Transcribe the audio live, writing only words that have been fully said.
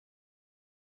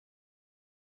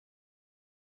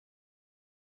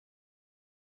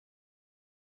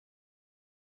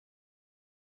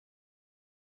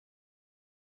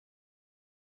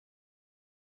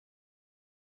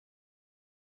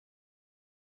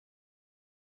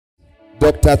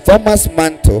Dr. Thomas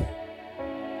Manton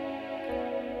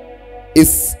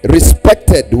is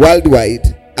respected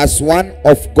worldwide as one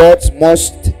of God's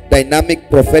most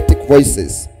dynamic prophetic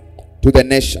voices to the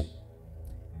nation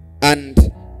and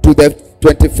to the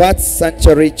 21st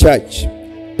century church.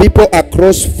 People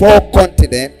across 4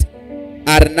 continents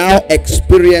are now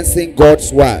experiencing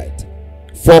God's word.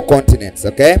 4 continents,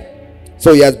 okay?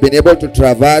 So he has been able to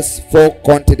traverse 4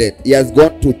 continents. He has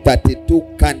gone to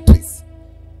 32 countries.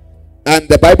 And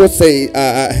the Bible says,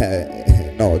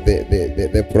 no,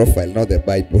 the profile, not the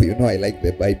Bible. You know I like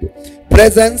the Bible.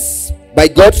 Presence by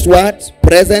God's word,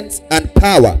 presence and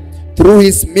power through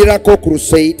his miracle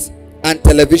crusades and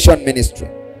television ministry.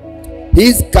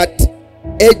 His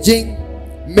cut-edging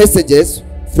messages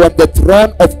from the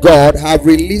throne of God have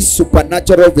released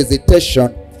supernatural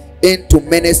visitation into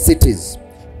many cities.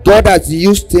 God has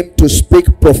used him to speak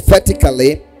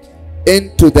prophetically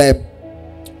into the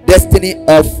destiny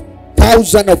of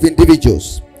thousands of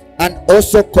individuals, and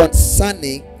also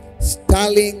concerning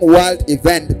sterling world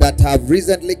events that have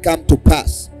recently come to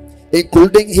pass,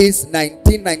 including his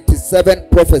 1997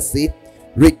 prophecy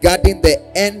regarding the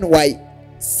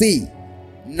NYC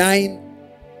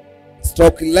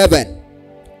 9/11,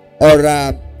 or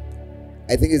I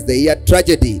think it's the year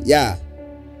tragedy. Yeah.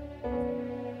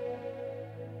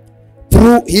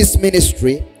 Through his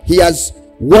ministry, he has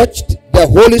watched the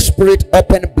Holy Spirit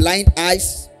open blind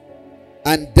eyes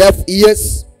and deaf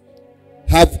ears,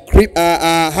 have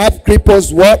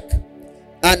cripples walk,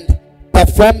 and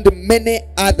performed many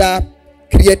other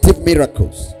creative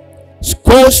miracles.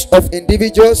 Scores of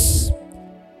individuals,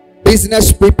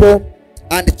 business people,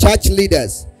 and church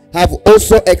leaders have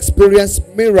also experienced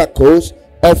miracles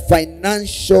of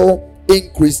financial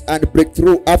increase and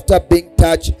breakthrough after being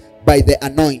touched by the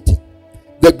anointing.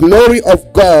 The glory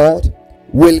of God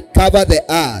will cover the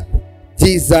earth.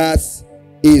 Jesus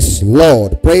is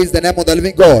Lord. Praise the name of the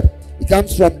living God. It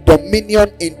comes from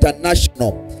Dominion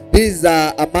International. This is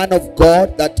a man of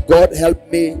God that God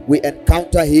helped me. We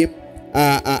encounter him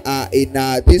in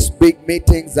these big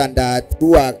meetings and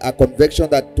through a convention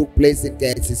that took place in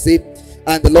KICC,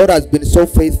 and the Lord has been so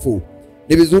faithful.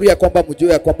 Ni vizuri ya kwamba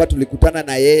mjue ya kwamba tulikutana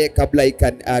na yeye kabla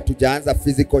tujaanza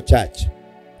physical church,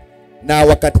 na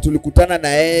wakati tulikutana na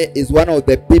yeye is one of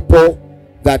the people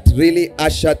that really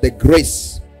ushered the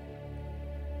grace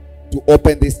to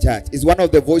open this church. Is one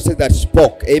of the voices that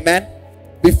spoke, amen,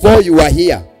 before you were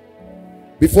here,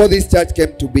 before this church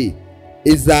came to be.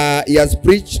 He has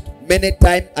preached many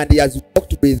times, and he has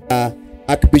worked with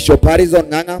Archbishop Harrison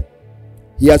Nganga.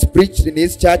 He has preached in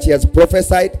his church. He has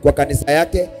prophesied kwa kanisa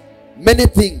yake many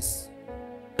things,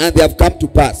 and they have come to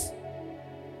pass.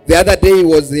 The other day he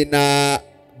was in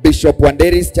Bishop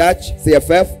Wanderi's church,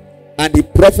 CFF, and he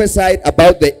prophesied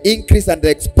about the increase and the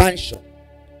expansion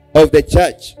of the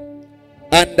church,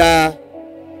 and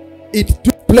it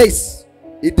took place.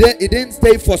 It didn't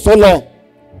stay for so long.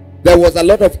 There was a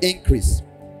lot of increase.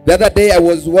 The other day I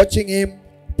was watching him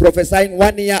prophesying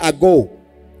 1 year ago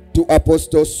to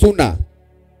Apostle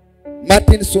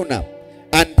Martin Suna,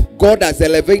 and God has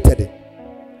elevated him.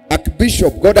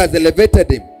 Archbishop, God has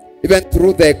elevated him, even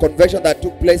through the convention that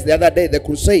took place the other day, the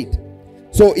crusade.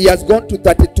 So he has gone to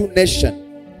 32 nations.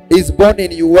 He's born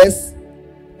in US,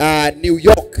 New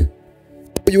York.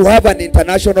 You have an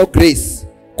international grace.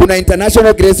 Kuna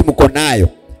international grace mko nayo.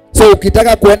 So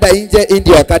ukitaka kuenda nje,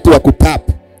 ndio wakati wa kutap.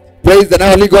 Praise the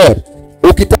name of God.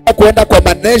 Ukitaka kuenda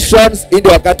kwa nations,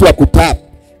 ndio wakati wa kutap.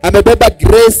 Amebeba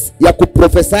grace ya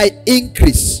kuprophesy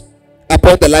increase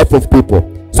upon the life of people.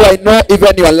 So I know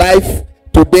even your life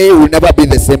today will never be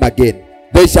the same again.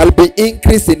 There shall be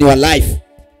increase in your life.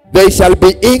 There shall be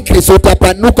increase.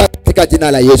 Utapanuka katika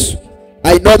jina la Yesu.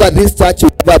 I know that this church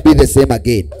will never be the same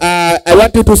again. I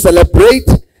want you to celebrate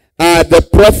the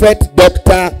prophet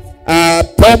Dr.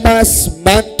 Thomas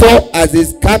Manton as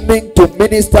he's coming to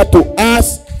minister to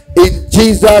us in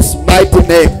Jesus' mighty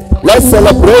name. Let's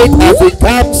celebrate as he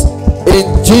comes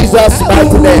in Jesus'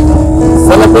 mighty name.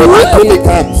 Celebrate until he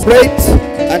comes. Great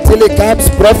until he comes.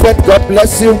 Prophet, God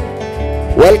bless you.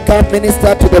 Welcome,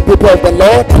 minister, to the people of the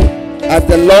Lord, as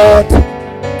the Lord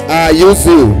use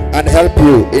you and help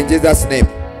you in Jesus' name.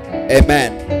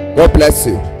 Amen. God bless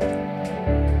you.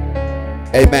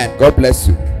 Amen. God bless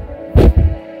you.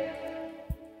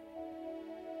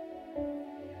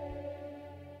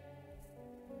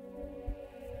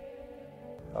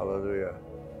 Hallelujah.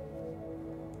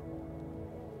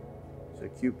 It's a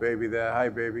cute baby there. Hi,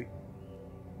 baby.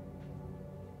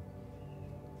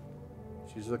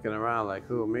 She's looking around like,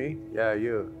 who, me? Yeah,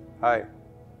 you. Hi.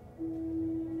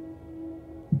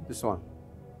 This one.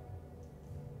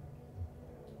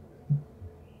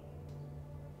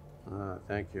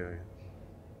 Thank you.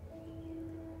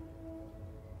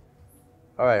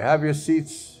 All right, have your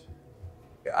seats.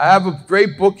 I have a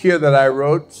great book here that I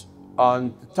wrote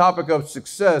on the topic of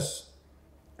success,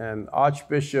 and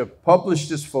Archbishop published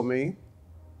this for me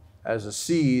as a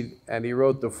seed, and he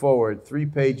wrote the foreword, 3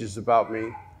 pages about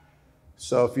me.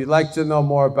 So if you'd like to know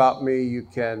more about me, you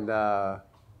can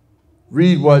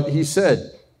read what he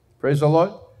said. Praise the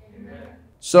Lord. Amen.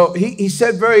 So he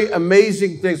said very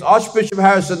amazing things. Archbishop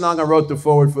Harrison Nanga wrote the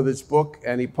foreword for this book,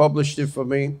 and he published it for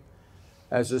me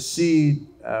as a seed.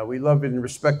 We love and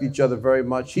respect each other very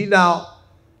much. He now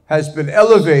has been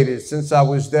elevated since I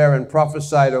was there and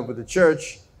prophesied over the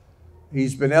church.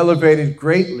 He's been elevated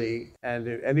greatly, and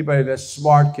anybody that's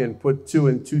smart can put 2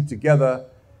 and 2 together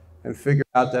and figure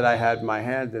out that I had my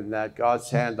hand in that. God's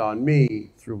hand on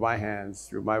me through my hands,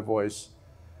 through my voice,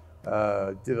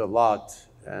 did a lot.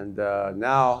 And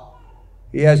now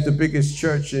he has the biggest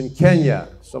church in Kenya.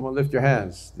 Someone lift your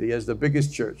hands. He has the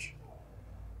biggest church.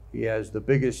 He has the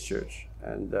biggest church.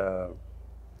 And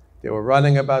they were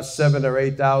running about 7,000 or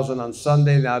 8,000 on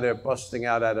Sunday. Now they're busting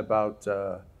out at about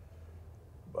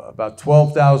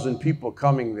 12,000 people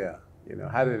coming there. You know,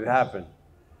 how did it happen?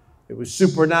 It was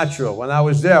supernatural. When I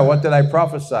was there, what did I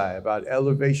prophesy? About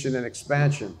elevation and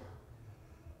expansion.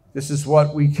 This is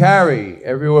what we carry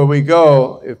everywhere we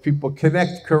go. If people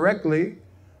connect correctly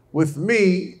with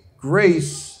me,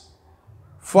 grace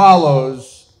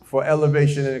follows for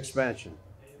elevation and expansion.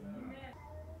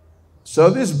 So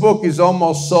this book is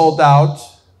almost sold out.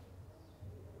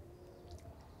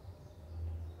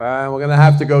 And we're going to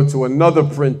have to go to another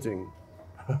printing.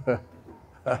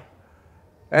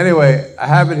 Anyway, I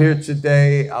have it here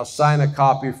today. I'll sign a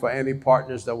copy for any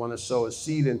partners that want to sow a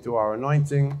seed into our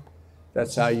anointing.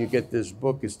 That's how you get this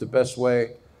book. It's the best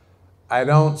way. I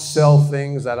don't sell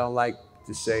things. I don't like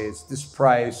to say it's this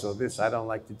price or this. I don't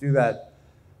like to do that.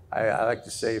 I like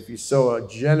to say if you sow a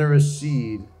generous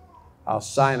seed, I'll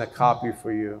sign a copy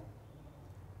for you.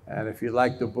 And if you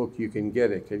like the book, you can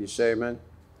get it. Can you say amen?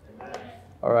 Amen.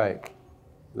 All right.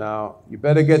 Now, you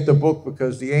better get the book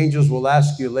because the angels will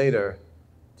ask you later,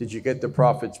 did you get the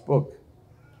prophet's book?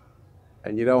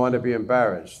 And you don't want to be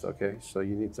embarrassed, okay? So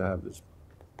you need to have this.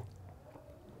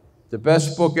 The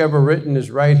best book ever written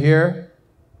is right here.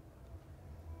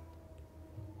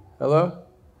 Hello?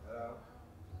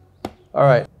 All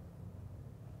right.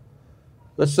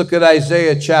 Let's look at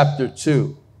Isaiah chapter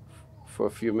 2 for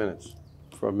a minute.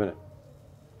 It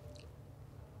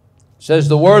says,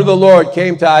 the word of the Lord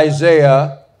came to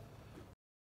Isaiah,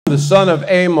 the son of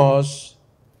Amos,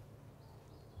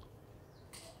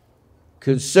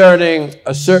 concerning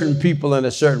a certain people in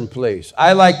a certain place.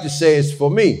 I like to say it's for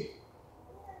me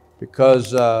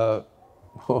because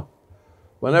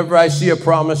whenever I see a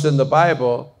promise in the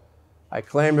Bible, I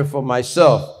claim it for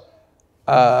myself.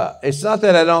 It's not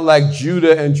that I don't like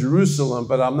Judah and Jerusalem,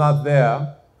 but I'm not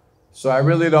there, so I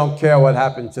really don't care what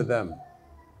happened to them.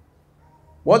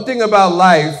 One thing about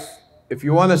life, if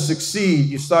you want to succeed,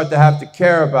 you start to have to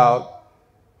care about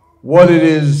what it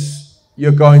is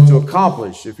you're going to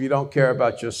accomplish. If you don't care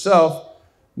about yourself,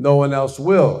 no one else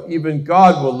will. Even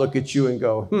God will look at you and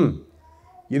go,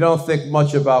 you don't think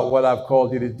much about what I've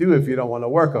called you to do if you don't want to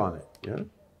work on it. Yeah?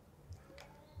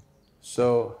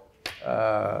 So,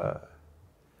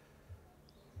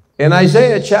 in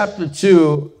Isaiah chapter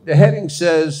 2, the heading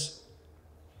says,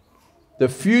 the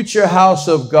future house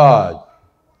of God.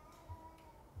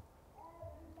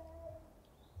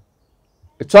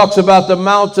 It talks about the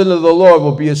mountain of the Lord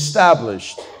will be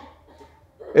established.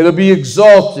 It'll be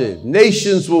exalted.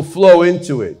 Nations will flow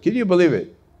into it. Can you believe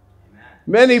it? Amen.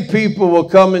 Many people will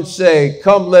come and say,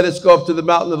 come, let us go up to the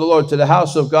mountain of the Lord, to the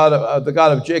house of God, the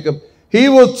God of Jacob. He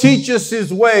will teach us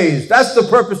his ways. That's the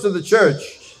purpose of the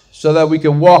church, so that we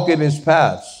can walk in his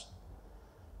paths.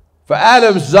 For out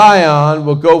of Zion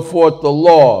will go forth the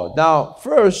law. Now,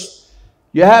 first,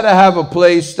 you had to have a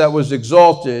place that was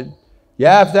exalted. You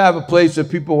have to have a place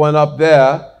that people went up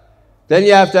there. Then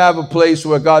you have to have a place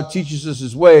where God teaches us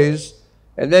his ways.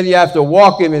 And then you have to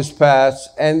walk in his paths.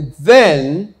 And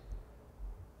then,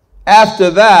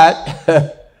 after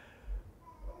that,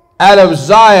 out of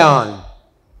Zion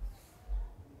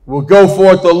will go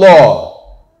forth the law.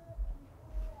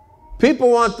 People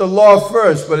want the law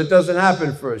first, but it doesn't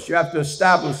happen first. You have to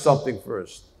establish something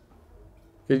first.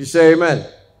 Can you say amen?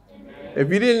 If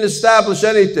you didn't establish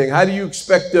anything, how do you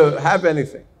expect to have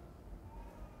anything?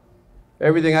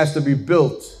 Everything has to be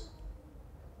built.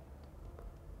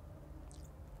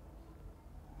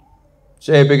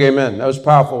 Say a big amen. That was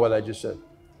powerful what I just said.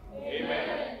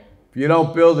 Amen. If you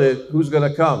don't build it, who's going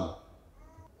to come?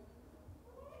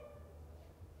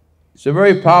 It's a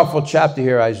very powerful chapter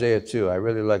here, Isaiah 2. I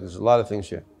really like it. There's a lot of things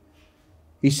here.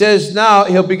 He says now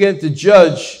he'll begin to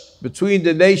judge between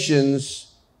the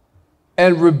nations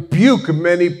and rebuke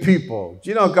many people. Do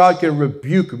you know God can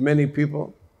rebuke many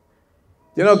people?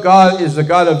 Do you know God is the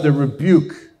God of the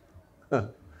rebuke?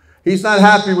 He's not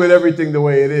happy with everything the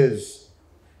way it is.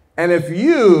 And if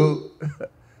you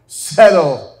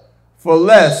settle for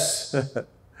less,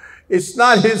 it's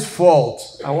not his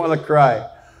fault. I want to cry.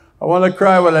 I want to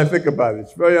cry when I think about it.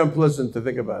 It's very unpleasant to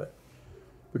think about it.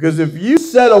 Because if you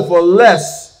settle for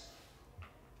less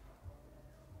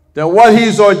than what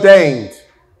he's ordained,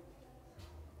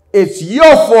 it's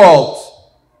your fault.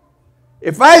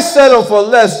 If I settle for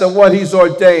less than what he's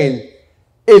ordained,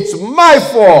 it's my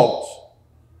fault.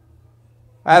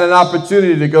 I had an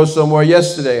opportunity to go somewhere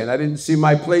yesterday, and I didn't see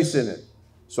my place in it,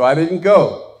 so I didn't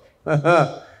go.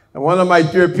 And one of my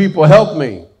dear people helped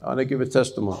me. I want to give a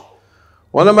testimony.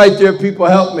 One of my dear people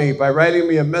helped me by writing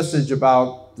me a message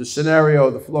about the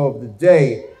scenario, the flow of the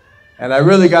day, and I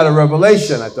really got a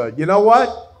revelation. I thought, you know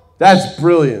what? That's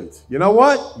brilliant. You know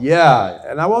what? Yeah.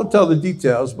 And I won't tell the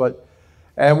details, but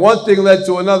and one thing led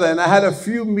to another. And I had a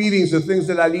few meetings of things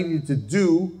that I needed to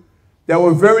do that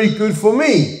were very good for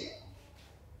me.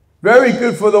 Very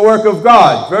good for the work of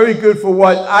God. Very good for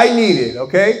what I needed,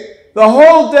 okay? The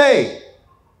whole day.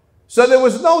 So there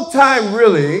was no time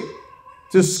really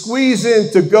to squeeze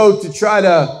in to go to try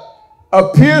to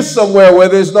appear somewhere where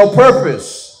there's no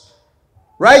purpose.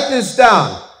 Write this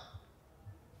down.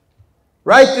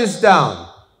 Write this down.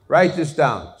 Write this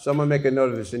down. Someone make a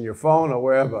note of this in your phone or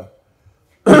wherever.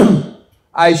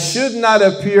 I should not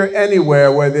appear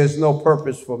anywhere where there's no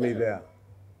purpose for me there.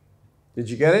 Did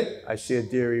you get it? I see a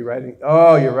dearie writing.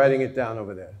 Oh, you're writing it down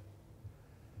over there.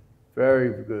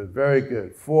 Very good. Very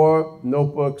good. 4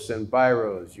 notebooks and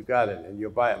biros. You got it. And your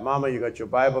Bible. Mama, you got your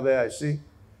Bible there, I see.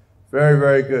 Very,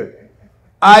 very good.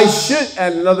 I should,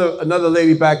 and another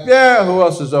lady back there. Who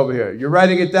else is over here? You're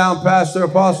writing it down, Pastor,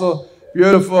 Apostle.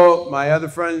 Beautiful. My other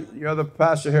friend, your other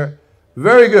pastor here.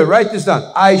 Very good. Write this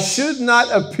down. I should not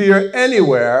appear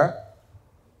anywhere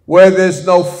where there's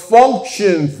no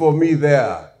function for me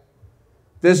there.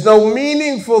 There's no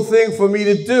meaningful thing for me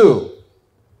to do.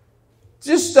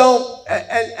 Just don't,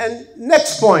 and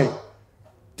next point,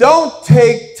 don't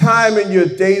take time in your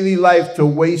daily life to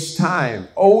waste time.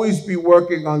 Always be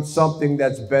working on something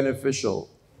that's beneficial.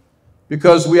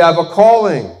 Because we have a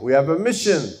calling, we have a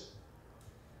mission.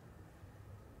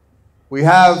 We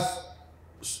have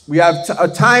a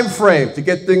time frame to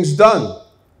get things done.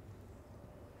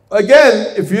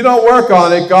 Again, if you don't work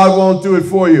on it, God won't do it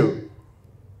for you.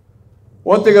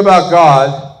 One thing about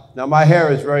God, now my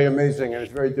hair is very amazing and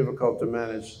it's very difficult to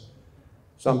manage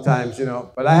sometimes, you know,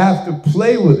 but I have to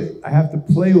play with it. I have to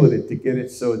play with it to get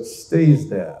it so it stays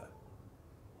there.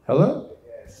 Hello?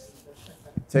 Yes.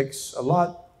 It takes a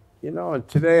lot, you know, and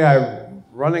today I'm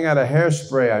running out of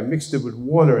hairspray. I mixed it with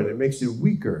water and it makes it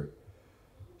weaker.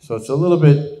 So it's a little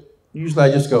bit, usually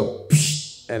I just go,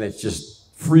 psh, and it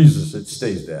just freezes, it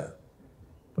stays there.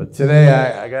 But today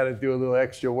I got to do a little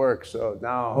extra work. So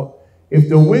now, if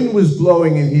the wind was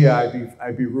blowing in here,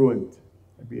 I'd be ruined.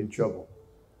 I'd be in trouble.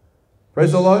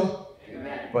 Praise the Lord.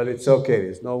 Amen. But it's okay.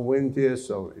 There's no wind here,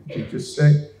 so it can just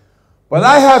stay. But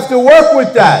I have to work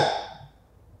with that.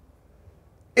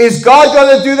 Is God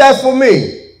going to do that for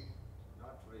me?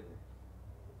 Not really.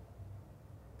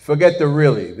 Forget the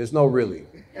really. There's no really.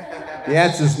 The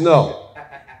answer is no.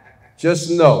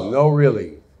 Just no. No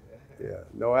really. Yeah.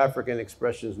 No African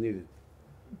expressions needed.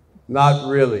 Not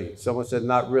really. Someone said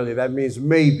not really. That means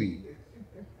maybe.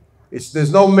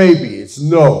 There's no maybe. It's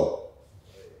no.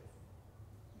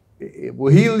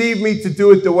 Will he leave me to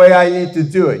do it the way I need to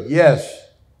do it? Yes.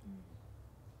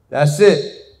 That's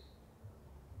it.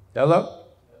 Hello?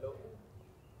 Hello.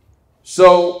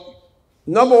 So,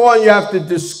 number one, you have to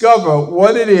discover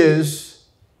what it is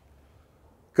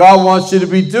God wants you to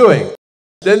be doing.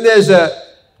 Then there's a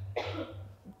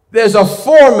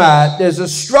format, there's a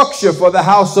structure for the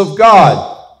house of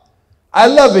God. I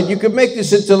love it. You could make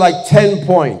this into like 10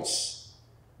 points.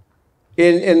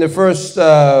 In the first,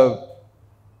 how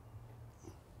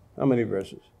many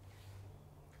verses?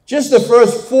 Just the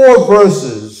first 4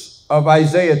 verses of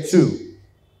Isaiah 2.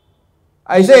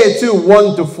 Isaiah 2,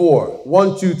 1 to 4.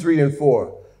 1, 2, 3, and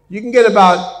 4. You can get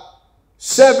about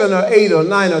 7 or 8 or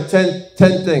 9 or 10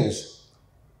 things.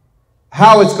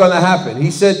 How it's going to happen.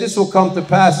 He said this will come to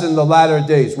pass in the latter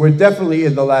days. We're definitely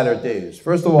in the latter days.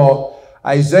 First of all,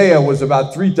 Isaiah was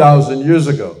about 3,000 years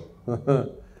ago.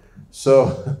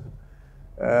 So,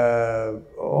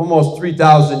 almost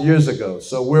 3,000 years ago.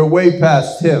 So we're way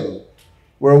past him.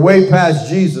 We're way past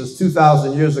Jesus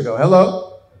 2,000 years ago.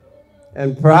 Hello?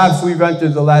 And perhaps we've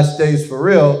entered the last days for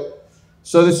real.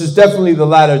 So this is definitely the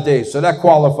latter days. So that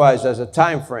qualifies as a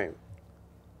time frame.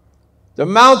 The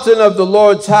mountain of the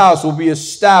Lord's house will be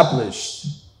established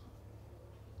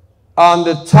on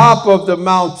the top of the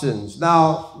mountains.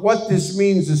 Now, what this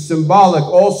means is symbolic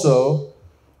also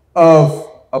of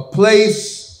a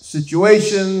place,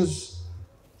 situations,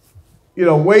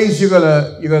 ways you're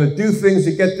gonna do things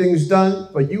to get things done,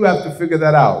 but you have to figure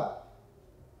that out.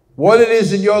 What it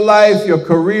is in your life, your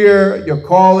career, your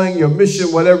calling, your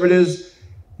mission, whatever it is,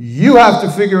 you have to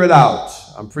figure it out.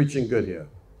 I'm preaching good here.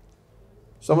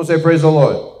 Someone say, praise the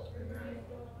Lord.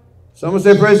 Someone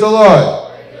say, praise the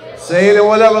Lord. Say it in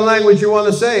whatever language you want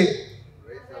to say.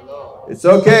 It's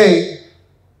okay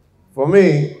for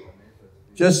me.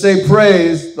 Just say,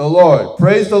 praise the Lord.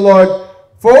 Praise the Lord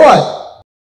for what?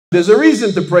 There's a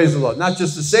reason to praise the Lord. Not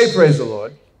just to say praise the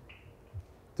Lord.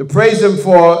 To praise Him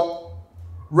for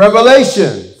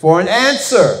revelation, for an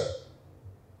answer,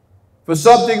 for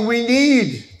something we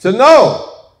need to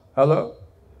know. Hello?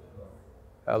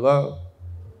 Hello?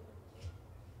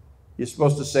 You're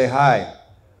supposed to say hi.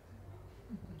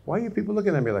 Why are you people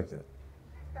looking at me like that?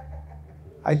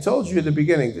 I told you at the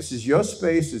beginning, this is your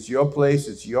space, it's your place,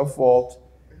 it's your fault.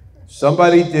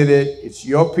 Somebody did it, it's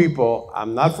your people.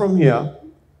 I'm not from here.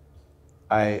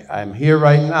 I'm here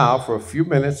right now for a few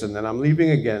minutes and then I'm leaving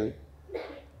again.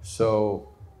 So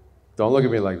don't look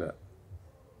at me like that.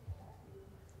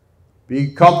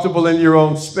 Be comfortable in your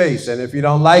own space, and if you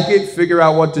don't like it, figure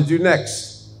out what to do next.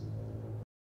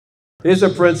 Here's a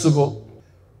principle.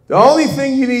 The only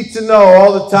thing you need to know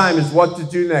all the time is what to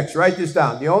do next. Write this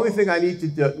down. The only thing I need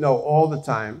to know all the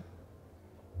time,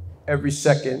 every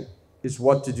second, is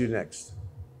what to do next.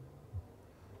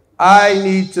 I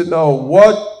need to know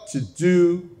what to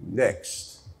do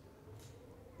next.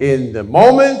 In the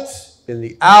moment, in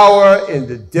the hour, in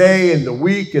the day, in the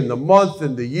week, in the month,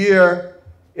 in the year,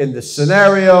 in the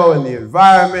scenario, in the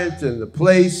environment, in the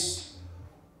place.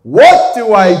 What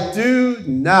do I do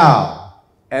now?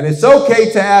 And it's okay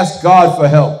to ask God for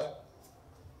help.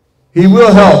 He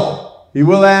will help. He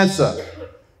will answer.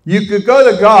 You could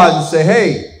go to God and say,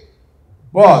 hey,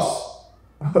 boss,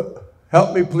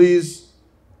 help me please.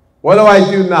 What do I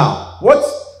do now?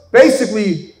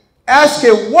 Basically, ask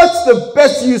Him, what's the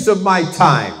best use of my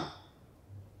time?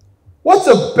 What's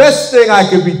the best thing I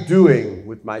could be doing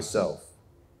with myself?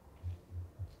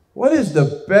 What is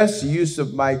the best use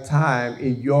of my time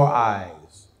in your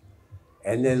eyes?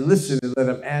 And then listen and let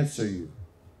Him answer you.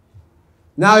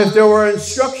 Now, if there were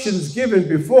instructions given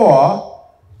before,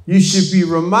 you should be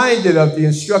reminded of the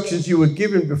instructions you were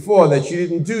given before that you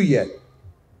didn't do yet.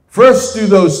 First, do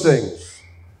those things.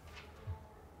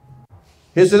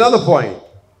 Here's another point.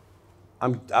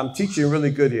 I'm teaching really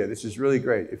good here. This is really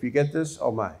great. If you get this,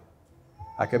 oh my.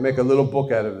 I can make a little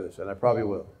book out of this, and I probably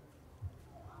will.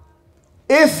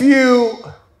 If you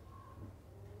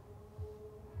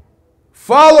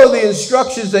follow the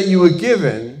instructions that you were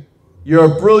given, you're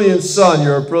a brilliant son,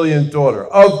 you're a brilliant daughter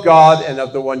of God and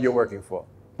of the one you're working for,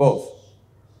 both.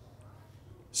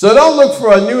 So don't look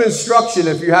for a new instruction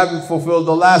if you haven't fulfilled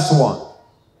the last one.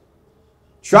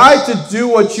 Try to do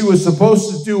what you were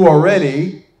supposed to do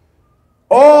already,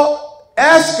 or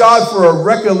ask God for a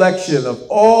recollection of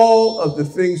all of the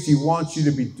things He wants you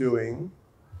to be doing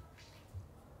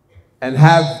and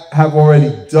have already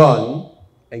done,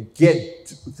 and get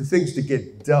the things to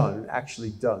get done, actually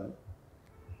done.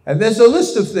 And there's a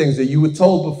list of things that you were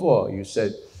told before. You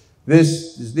said,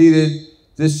 this is needed,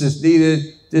 this is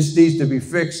needed, this needs to be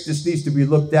fixed, this needs to be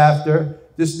looked after,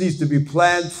 this needs to be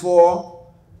planned for.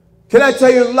 Can I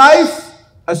tell you, life,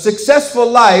 a successful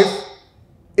life,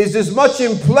 is as much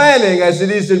in planning as it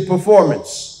is in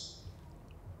performance.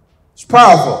 It's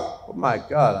powerful. Oh my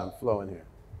God, I'm flowing here.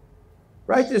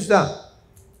 Write this down.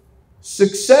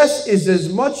 Success is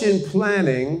as much in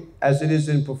planning as it is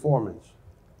in performance.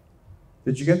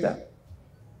 Did you get that?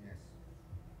 Yes.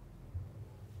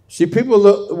 See, people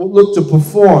look to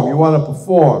perform. You want to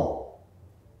perform.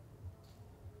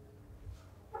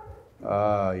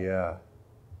 Yeah.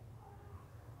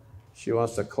 She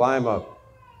wants to climb up.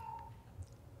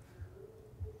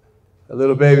 A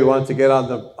little baby wants to get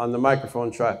on the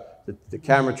microphone, the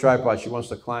camera tripod. She wants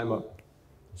to climb up.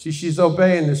 See, she's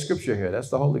obeying the scripture here. That's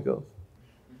the Holy Ghost.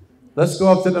 Let's go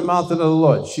up to the mountain of the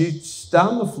Lord. She's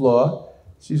down the floor.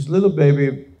 She's a little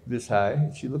baby this high.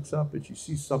 And she looks up and she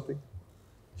sees something.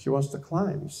 She wants to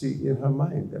climb. You see, in her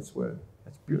mind, that's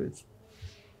beautiful.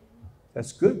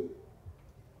 That's good.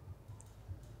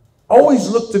 Always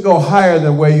look to go higher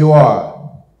than where you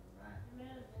are.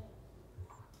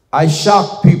 I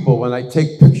shock people when I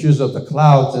take pictures of the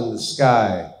clouds in the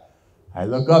sky. I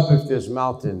look up if there's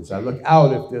mountains. I look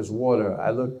out if there's water.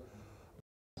 I look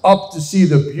up to see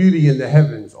the beauty in the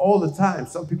heavens all the time.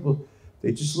 Some people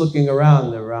They're just looking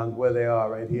around where they are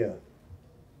right here.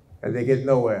 And they get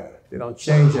nowhere. They don't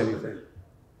change anything.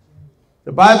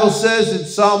 The Bible says in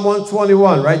Psalm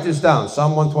 121, write this down,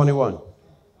 Psalm 121.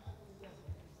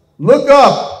 Look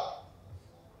up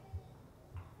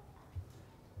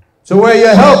to where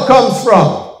your help comes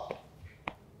from.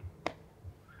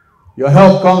 Your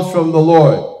help comes from the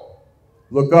Lord.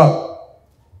 Look up.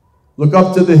 Look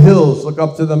up to the hills. Look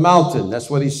up to the mountain. That's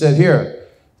what he said here.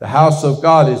 The house of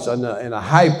God is in a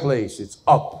high place. It's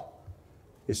up.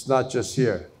 It's not just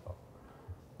here.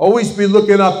 Always be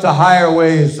looking up to higher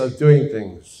ways of doing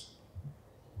things.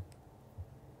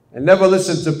 And never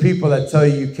listen to people that tell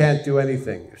you you can't do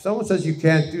anything. If someone says you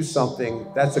can't do something,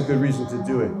 that's a good reason to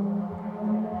do it.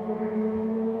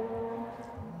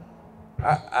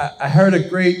 I heard a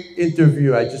great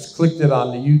interview. I just clicked it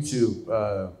on the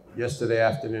YouTube yesterday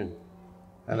afternoon.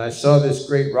 And I saw this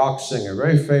great rock singer,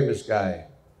 very famous guy.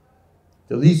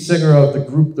 The lead singer of the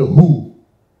group The Who.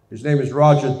 His name is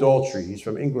Roger Daltrey. He's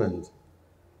from England.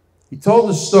 He told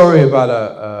a story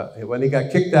about when he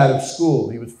got kicked out of school.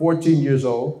 He was 14 years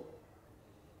old.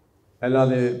 And on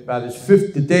the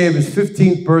day of his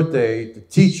 15th birthday, the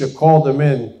teacher called him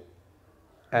in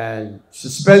and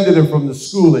suspended him from the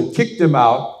school and kicked him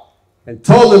out and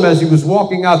told him as he was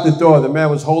walking out the door, the man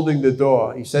was holding the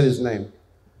door, he said his name,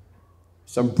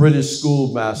 some British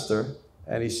schoolmaster,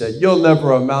 and he said, "You'll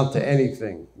never amount to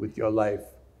anything with your life."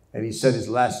 And he said his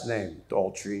last name,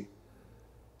 Daltrey,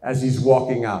 as he's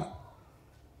walking out.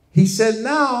 He said,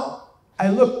 "Now I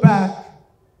look back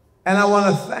and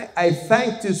I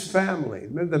thanked his family."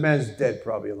 Remember, the man's dead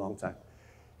probably a long time.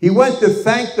 He went to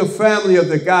thank the family of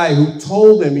the guy who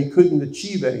told him he couldn't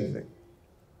achieve anything.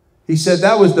 He said,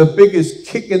 "That was the biggest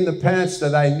kick in the pants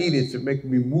that I needed to make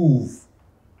me move."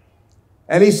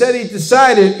 And he said he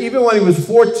decided, even when he was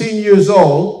 14 years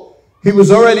old, he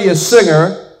was already a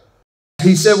singer.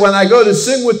 He said, "When I go to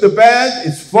sing with the band,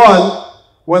 it's fun.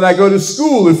 When I go to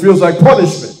school, it feels like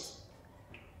punishment."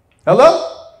 Hello?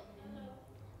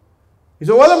 He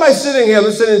said, "What am I sitting here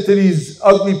listening to these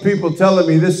ugly people telling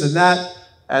me this and that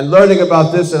and learning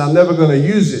about this and I'm never going to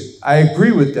use it?" I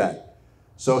agree with that.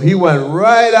 So he went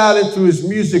right out into his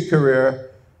music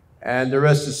career and the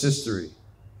rest is history.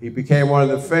 He became one of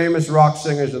the famous rock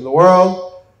singers in the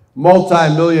world,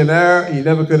 multi-millionaire. He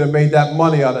never could have made that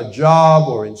money on a job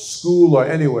or in school or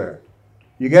anywhere.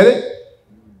 You get it?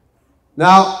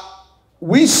 Now,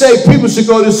 we say people should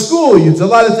go to school. There's a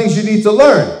lot of things you need to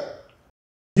learn.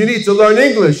 You need to learn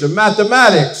English and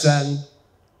mathematics and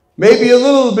maybe a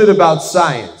little bit about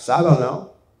science. I don't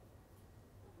know.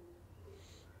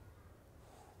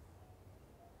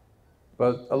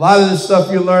 But a lot of the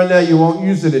stuff you learn there, you won't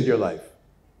use it in your life.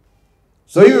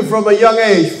 So even from a young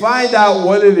age, find out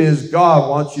what it is God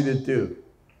wants you to do.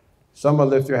 Someone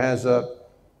lift your hands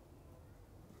up.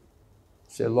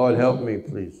 Say, "Lord, help me,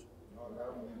 please.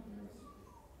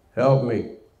 Help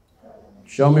me.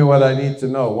 Show me what I need to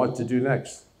know, what to do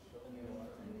next.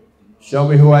 Show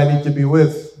me who I need to be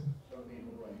with.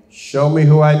 Show me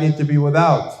who I need to be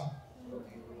without."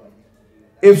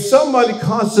 If somebody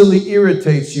constantly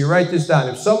irritates you, write this down.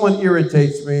 If someone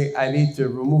irritates me, I need to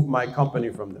remove my company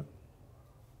from them.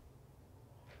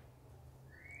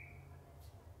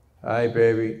 Hi,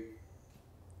 baby.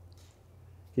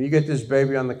 Can you get this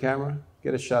baby on the camera?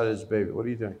 Get a shot of this baby. What are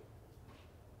you doing?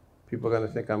 People are going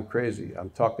to think I'm crazy. I'm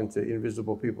talking to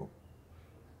invisible people.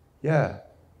 Yeah.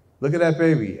 Look at that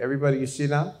baby. Everybody you see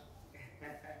now?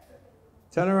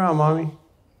 Turn around, mommy.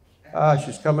 Ah,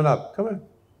 she's coming up. Come here.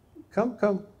 Come.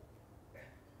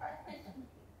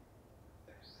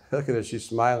 Look at her. She's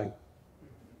smiling.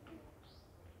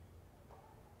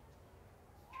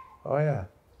 Oh, yeah.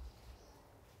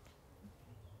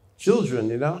 Children,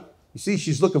 you know. You see,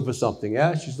 she's looking for something,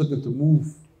 yeah? She's looking to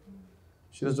move.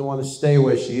 She doesn't want to stay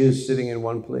where she is, sitting in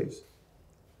one place.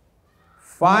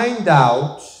 Find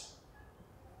out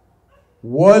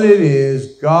what it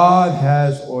is God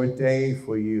has ordained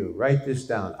for you. Write this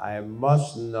down. I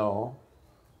must know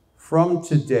from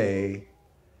today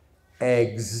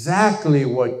exactly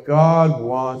what God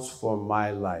wants for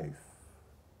my life.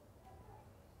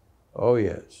 Oh,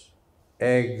 yes.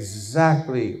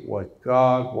 Exactly what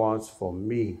God wants for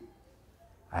me.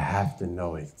 I have to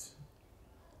know it.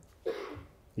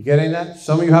 You getting that?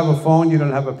 Some of you have a phone, you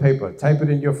don't have a paper. Type it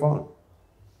in your phone.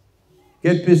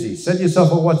 Get busy. Send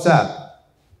yourself a WhatsApp.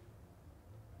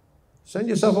 Send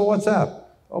yourself a WhatsApp.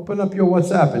 Open up your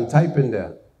WhatsApp and type in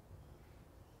there.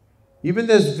 Even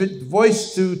there's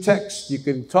voice to text. You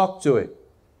can talk to it.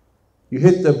 You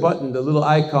hit the button, the little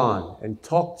icon, and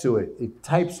talk to it. It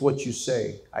types what you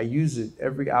say. I use it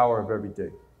every hour of every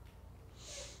day.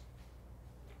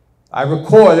 I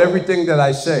record everything that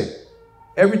I say.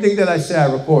 Everything that I say,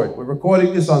 I record. We're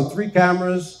recording this on 3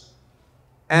 cameras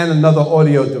and another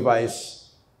audio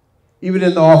device. Even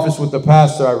in the office with the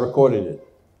pastor, I recorded it.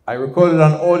 I recorded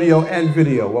on audio and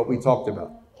video what we talked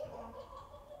about.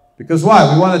 Because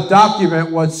why? We want to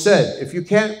document what's said. If you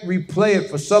can't replay it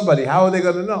for somebody, how are they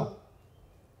going to know?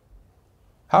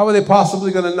 How are they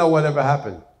possibly going to know whatever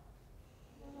happened?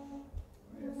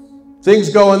 Things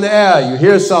go in the air. You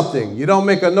hear something. You don't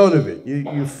make a note of it.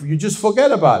 You just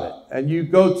forget about it. And you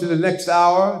go to the next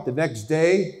hour, the next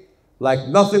day, like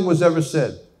nothing was ever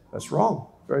said. That's wrong.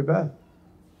 Very bad.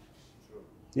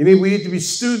 We need to be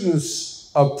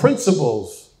students of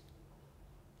principles.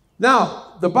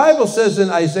 Now, the Bible says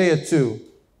in Isaiah 2,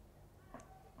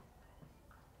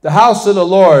 the house of the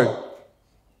Lord,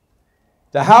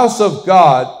 the house of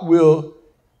God will,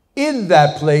 in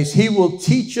that place, he will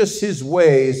teach us his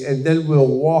ways, and then we'll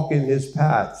walk in his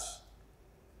paths.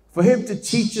 For him to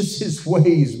teach us his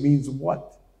ways means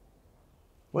what?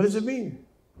 What does it mean?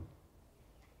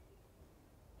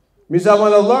 It means I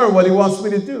want to learn what he wants me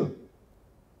to do.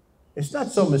 It's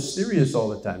not so mysterious all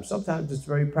the time. Sometimes it's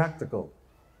very practical.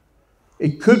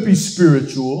 It could be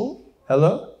spiritual.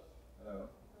 Hello?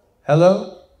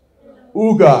 Hello?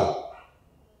 Uga.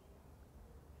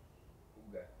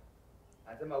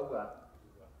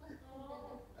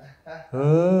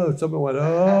 Oh, someone went,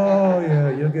 oh, yeah,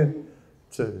 you'll get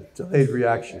delayed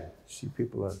reaction. See,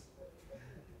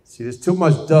 see, there's too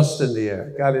much dust in the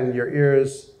air. Got it in your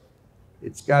ears.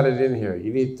 It's got it in here.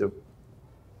 You need to,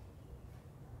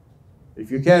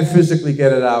 if you can't physically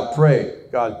get it out, pray.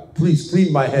 God, please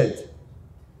clean my head.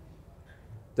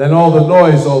 Then all the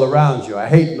noise all around you. I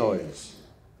hate noise.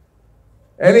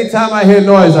 Anytime I hear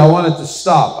noise, I want it to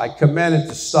stop. I command it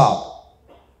to stop.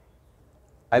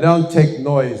 I don't take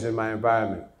noise in my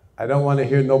environment. I don't want to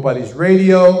hear nobody's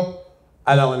radio.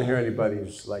 I don't want to hear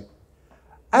anybody's like.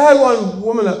 I had one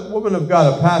woman of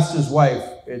God, a pastor's wife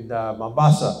in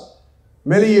Mombasa.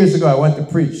 Many years ago, I went to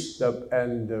preach,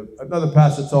 and another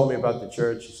pastor told me about the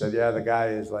church. He said, yeah, the guy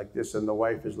is like this and the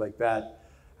wife is like that.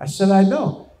 I said, I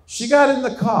know. She got in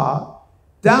the car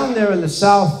down there in the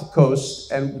south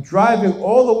coast and driving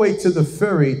all the way to the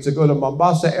ferry to go to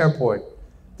Mombasa Airport.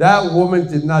 That woman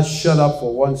did not shut up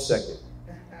for 1 second.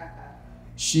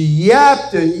 She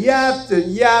yapped and yapped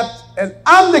and yapped, and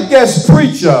I'm the guest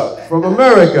preacher from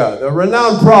America, the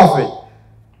renowned prophet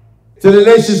to the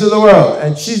nations of the world.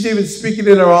 And she's even speaking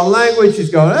in her own language.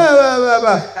 She's going, ah, blah, blah,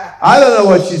 blah. I don't know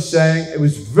what she's saying. It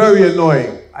was very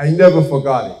annoying. I never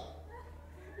forgot it.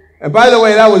 And by the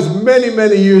way, that was many,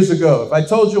 many years ago. If I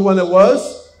told you when it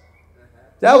was,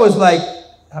 that was like,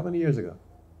 how many years ago?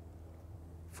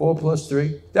 4 plus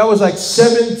 3? That was like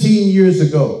 17 years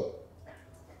ago.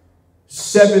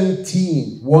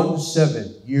 17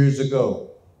 years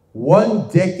ago. 1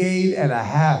 decade and a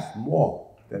half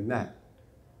more than that.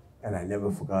 And I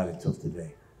never forgot it till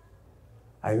today.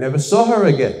 I never saw her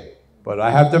again, but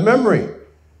I have the memory.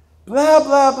 Blah,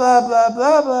 blah, blah, blah,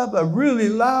 blah, blah, blah. Really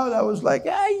loud. I was like,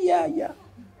 ah, yeah, yeah.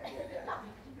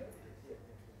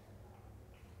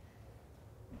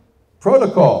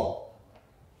 Protocol.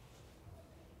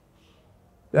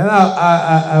 Then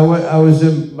I was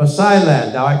in Maasai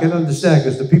land. Now I can understand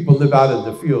because the people live out in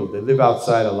the field. They live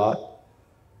outside a lot.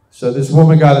 So this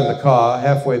woman got in the car.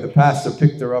 Halfway, the pastor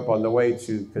picked her up on the way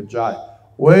to Kajai.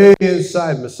 Way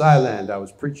inside Maasai land, I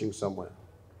was preaching somewhere.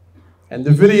 And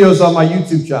the video's on my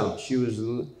YouTube channel. She was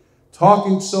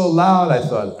talking so loud, I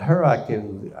thought, her I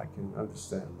can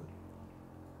understand.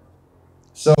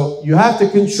 So you have to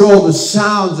control the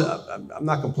sounds. I'm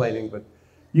not complaining, but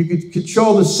you can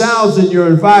control the sounds in your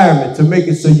environment to make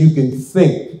it so you can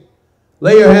think.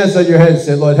 Lay your hands on your head and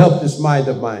say, Lord, help this mind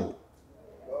of mine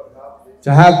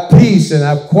to have peace and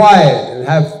have quiet and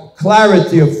have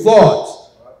clarity of thought.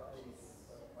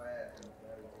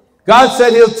 God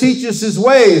said he'll teach us his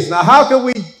ways. Now, how can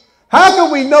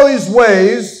we know his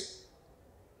ways?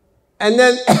 And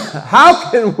then how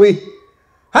can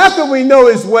we know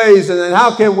his ways? And then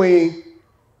how can we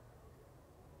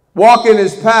walk in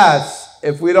his paths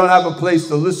if we don't have a place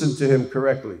to listen to him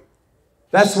correctly?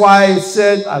 That's why I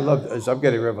said, I love this. I'm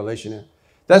getting revelation here.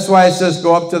 That's why it says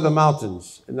go up to the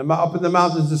mountains. Up in the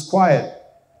mountains it's quiet.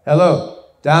 Hello.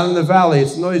 Down in the valley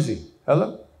it's noisy.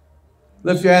 Hello.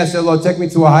 Lift your hand and say, Lord, take me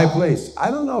to a high place. I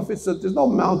don't know if there's no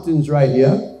mountains right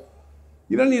here.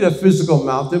 You don't need a physical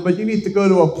mountain, but you need to go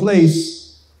to a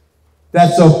place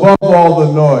that's above all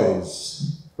the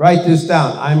noise. Write this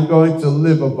down. I'm going to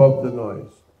live above the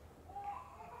noise.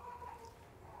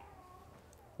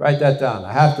 Write that down.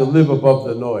 I have to live above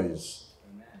the noise.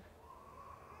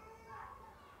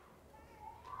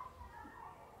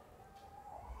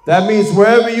 That means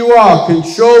wherever you are,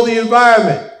 control the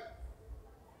environment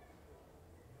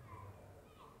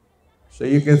so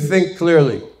you can think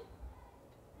clearly.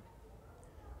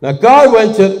 Now, God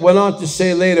went on to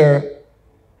say later,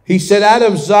 he said, out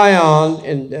of Zion,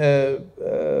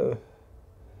 in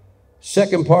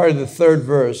second part of the third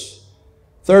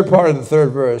part of the third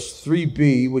verse,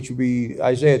 3b, which would be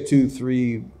Isaiah 2,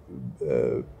 3,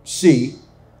 C,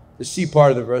 the C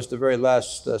part of the verse, the very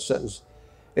last sentence.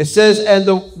 It says, and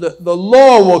the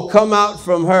law will come out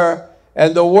from her,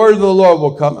 and the word of the Lord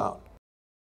will come out.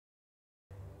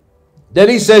 Then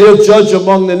he said he'll judge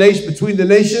among the nations, between the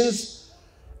nations,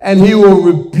 and he will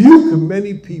rebuke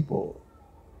many people.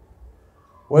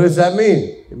 What does that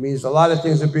mean? It means a lot of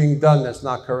things are being done that's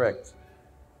not correct.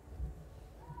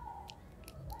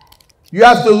 You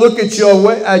have to look at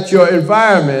your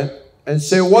environment and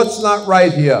say, what's not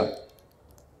right here?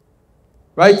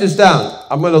 Write this down.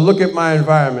 I'm going to look at my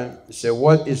environment and say,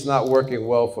 what is not working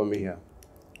well for me here?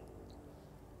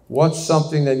 What's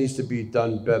something that needs to be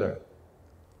done better?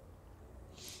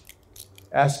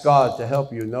 Ask God to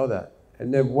help you know that.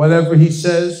 And then whatever he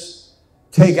says,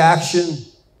 take action.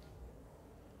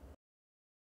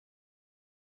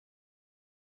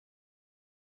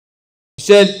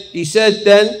 He said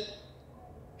then,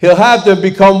 he'll have them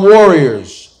become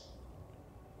warriors.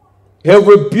 He'll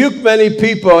rebuke many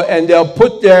people, and they'll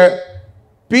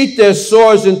beat their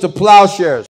swords into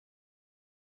plowshares,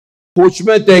 which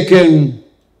meant they can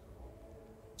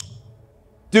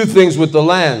do things with the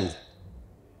land.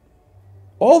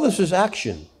 All this is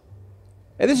action.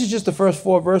 And this is just the first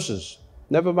 4 verses.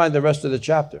 Never mind the rest of the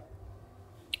chapter.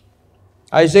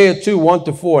 Isaiah 2, 1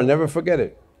 to 4. Never forget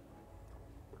it.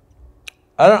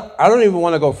 I don't even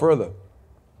want to go further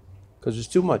because it's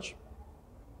too much.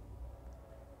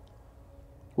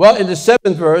 Well, in the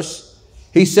 7th verse,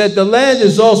 he said, the land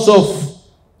is also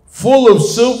full of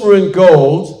silver and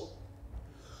gold,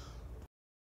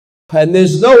 and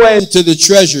there's no end to the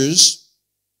treasures,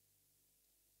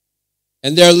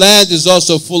 and their land is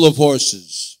also full of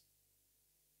horses,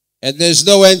 and there's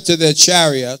no end to their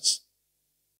chariots.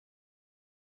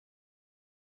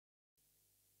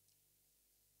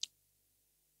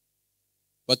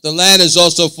 But the land is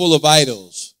also full of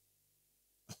idols.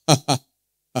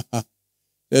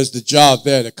 There's the job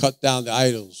there to cut down the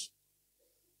idols.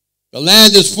 The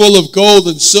land is full of gold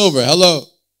and silver. Hello.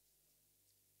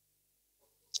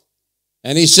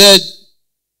 And he said,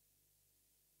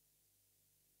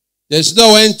 there's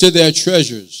no end to their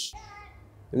treasures.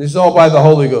 And this is all by the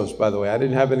Holy Ghost, by the way. I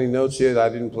didn't have any notes here. I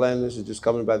didn't plan this. It's just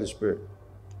coming by the Spirit.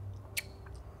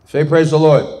 Say praise the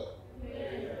Lord.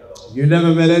 You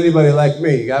never met anybody like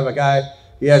me. You have a guy,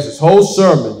 he has his whole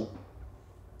sermon.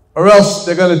 Or else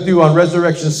they're going to do on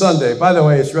Resurrection Sunday. By the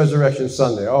way, it's Resurrection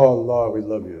Sunday. Oh, Lord, we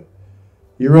love you.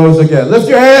 He rose again. Lift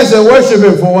your hands and worship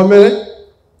him for 1 minute.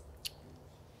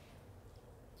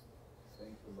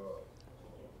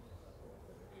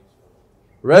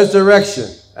 Resurrection.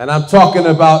 And I'm talking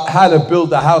about how to build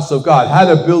the house of God, how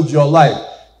to build your life.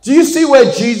 Do you see where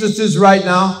Jesus is right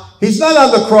now? He's not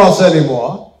on the cross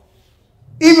anymore.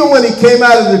 Even when he came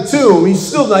out of the tomb,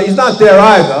 he's not there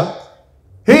either.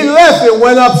 He left and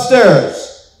went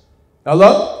upstairs.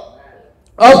 Hello?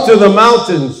 Up to the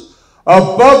mountains,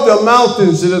 above the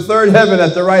mountains to the third heaven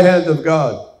at the right hand of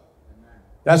God.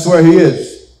 That's where he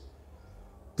is.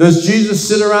 Does Jesus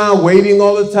sit around waiting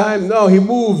all the time? No, he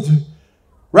moved.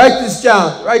 Write this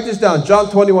down. Write this down. John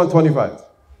 21:25.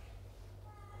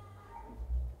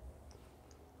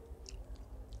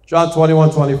 John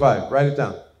 21:25. Write it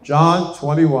down. John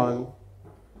 21,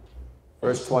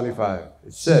 verse 25.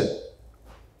 It said,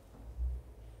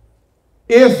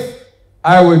 if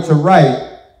I were to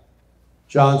write,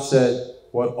 John said,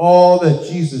 what all that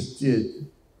Jesus did,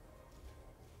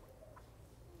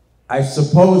 I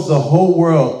suppose the whole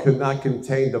world could not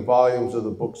contain the volumes of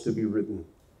the books to be written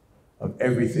of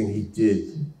everything he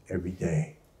did every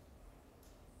day.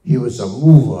 He was a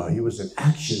mover. He was an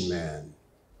action man.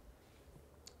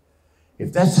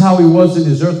 If that's how he was in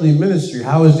his earthly ministry,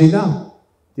 how is he now?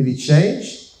 Did he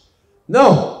change?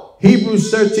 No.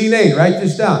 Hebrews 13:8. Write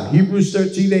this down. Hebrews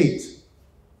 13:8.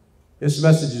 This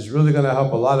message is really going to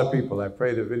help a lot of people. I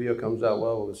pray the video comes out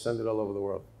well. We'll send it all over the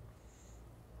world.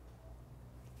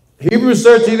 Hebrews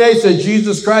 13:8 says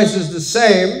Jesus Christ is the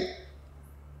same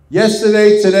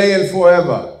yesterday, today, and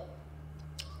forever.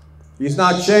 He's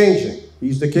not changing.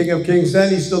 He's the King of Kings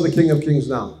then. He's still the King of Kings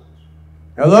now.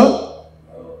 Hello?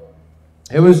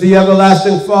 It was the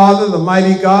everlasting Father, the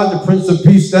mighty God, the Prince of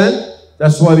Peace then.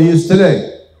 That's what he is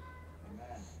today.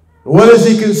 What is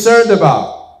he concerned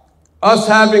about? Us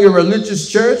having a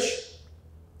religious church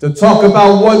to talk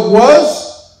about what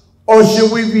was, Or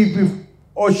should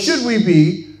we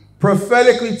be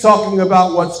prophetically talking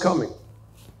about what's coming?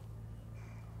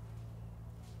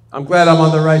 I'm glad I'm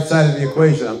on the right side of the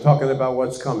equation. I'm talking about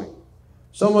what's coming.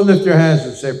 Someone lift your hands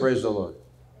and say, praise the Lord.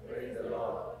 Praise the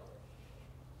Lord.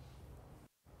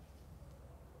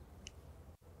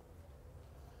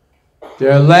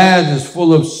 Their land is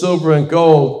full of silver and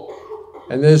gold,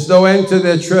 and there's no end to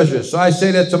their treasure. So I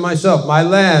say that to myself, my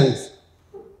lands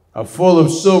are full of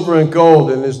silver and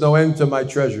gold, and there's no end to my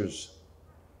treasures.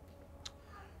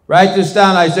 Write this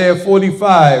down, Isaiah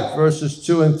 45, verses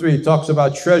 2 and 3. It talks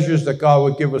about treasures that God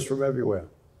would give us from everywhere.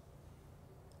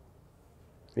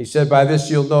 He said, by this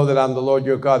you'll know that I'm the Lord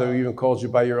your God, who even calls you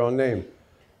by your own name.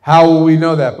 How will we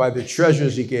know that? By the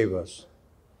treasures he gave us.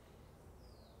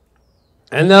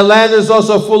 And their land is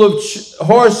also full of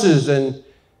horses, and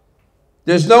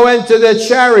there's no end to their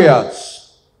chariots.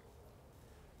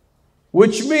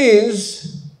 Which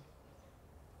means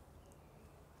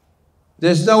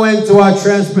there's no end to our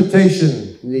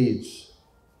transportation needs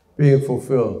being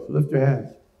fulfilled. Lift your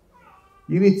hands.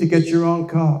 You need to get your own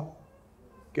car.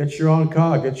 Get your own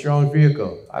car. Get your own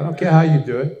vehicle. I don't care how you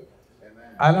do it.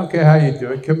 I don't care how you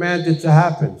do it. Command it to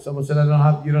happen. Someone said,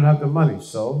 you don't have the money.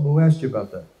 So who asked you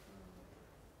about that?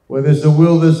 Where there's a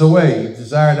will, there's a way. You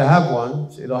desire to have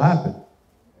one, it'll happen.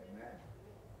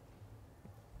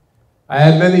 I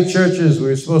had many churches we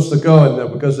were supposed to go,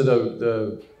 and because of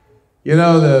the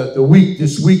week,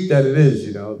 this week that it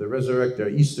is, the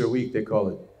resurrector, Easter week, they call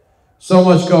it. So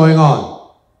much going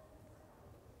on.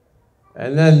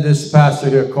 And then this pastor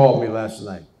here called me last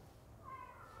night.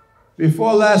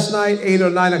 Before last night, 8 or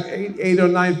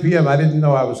 9 p.m., I didn't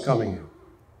know I was coming here.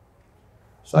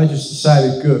 So I just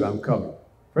decided, good, I'm coming.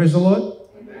 Praise the Lord.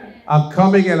 Amen. I'm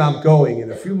coming and I'm going.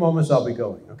 In a few moments, I'll be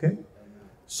going, okay?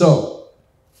 So,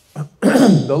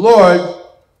 the Lord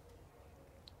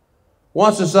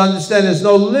wants us to understand there's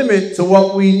no limit to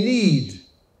what we need.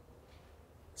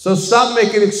 So stop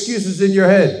making excuses in your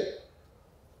head.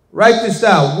 Write this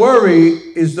down. Worry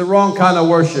is the wrong kind of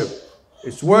worship.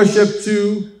 It's worship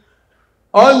to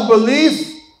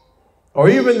unbelief or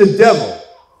even the devil.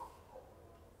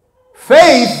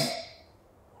 Faith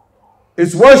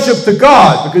is worship to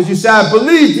God, because you say, I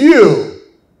believe you.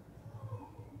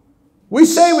 We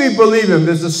say we believe him.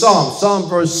 There's a Psalm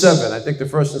verse 7. I think the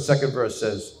first and second verse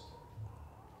says,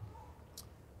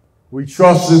 we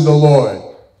trust in the Lord.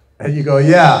 And you go,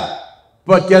 yeah.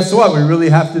 But guess what? We really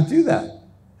have to do that.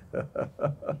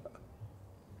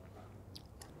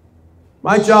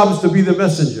 My job is to be the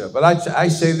messenger. But I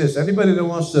say this, anybody that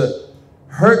wants to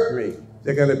hurt me,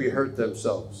 they're going to be hurt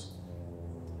themselves.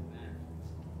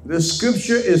 The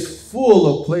scripture is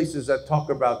full of places that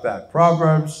talk about that.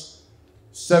 Proverbs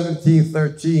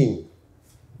 17:13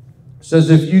 says,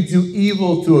 if you do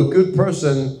evil to a good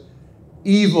person,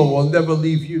 evil will never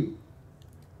leave you.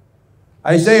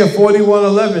 Isaiah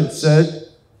 41:11 said,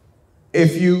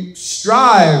 if you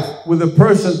strive with a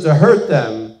person to hurt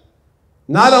them,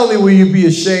 not only will you be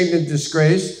ashamed and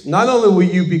disgraced, not only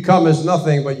will you become as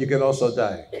nothing, but you can also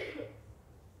die.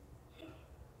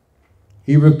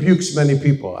 He rebukes many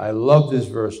people. I love this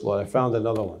verse, Lord. I found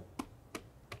another one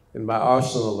in my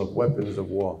arsenal of weapons of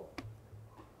war.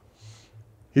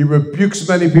 He rebukes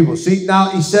many people. See, now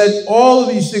he said all of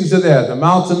these things are there. The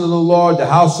mountain of the Lord, the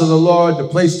house of the Lord, the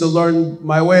place to learn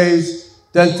my ways,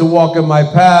 then to walk in my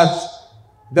paths.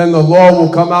 Then the law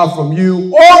will come out from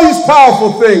you. All these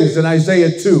powerful things in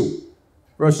Isaiah 2,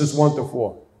 verses 1 to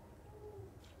 4.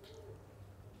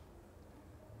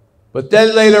 But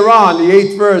then later on, the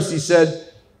 8th verse, he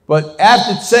said, but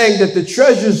after saying that the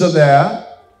treasures are there,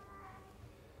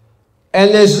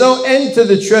 and there's no end to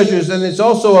the treasures, and it's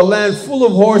also a land full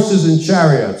of horses and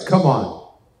chariots. Come on.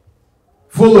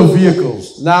 Full of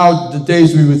vehicles.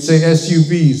 Nowadays we would say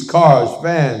SUVs, cars,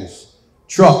 vans,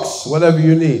 trucks, whatever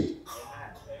you need.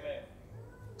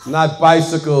 Not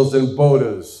bicycles and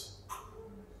boaters.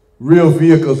 Real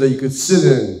vehicles that you could sit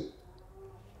in.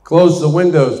 Close the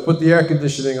windows, put the air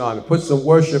conditioning on, and put some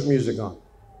worship music on.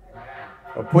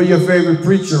 Or put your favorite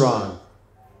preacher on.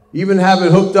 Even have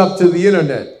it hooked up to the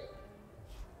internet.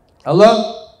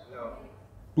 Hello? Hello.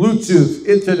 Bluetooth,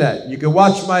 internet. You can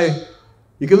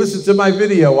listen to my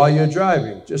video while you're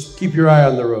driving. Just keep your eye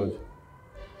on the road.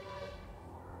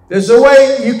 There's a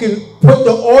way you can put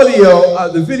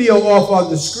the video off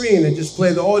on the screen and just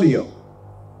play the audio.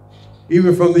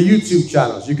 Even from the YouTube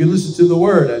channels. You can listen to the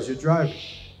word as you're driving.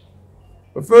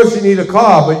 But first you need a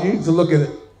car, but you need to look at it.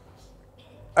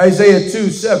 Isaiah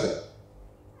 2:7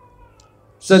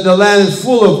 said the land is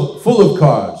full of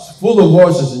cars, full of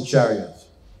horses and chariots.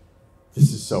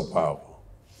 This is so powerful.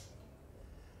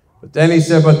 But then he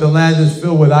said, but the land is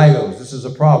filled with idols. This is a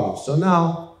problem. So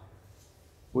now,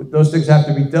 those things have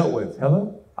to be dealt with.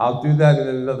 Hello? I'll do that in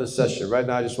another session. Right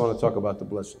now, I just want to talk about the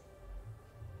blessing.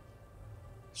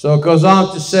 So it goes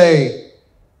on to say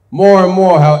more and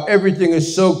more how everything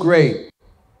is so great.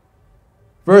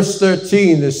 Verse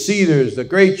 13, the cedars, the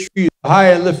great trees,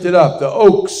 high and lifted up, the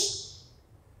oaks.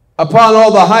 Upon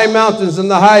all the high mountains and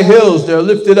the high hills, they're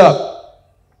lifted up.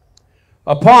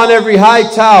 Upon every high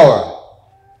tower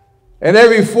and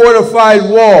every fortified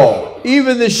wall,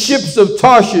 even the ships of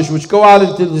Tarshish, which go out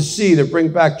into the sea to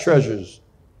bring back treasures.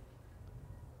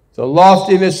 The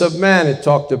loftiness of man, it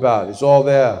talked about, is all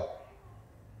there.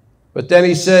 But then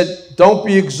he said, don't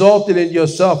be exalted in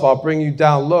yourself, I'll bring you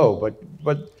down low.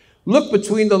 But look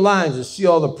between the lines and see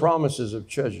all the promises of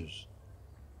treasures.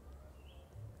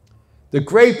 The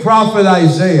great prophet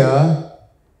Isaiah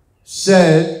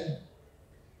said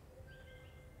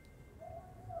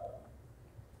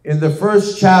in the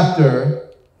first chapter,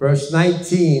 verse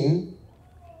 19,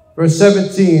 verse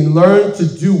 17, learn to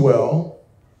do well.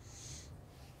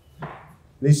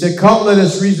 And he said, come, let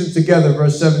us reason together,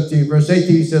 verse 17. Verse 18,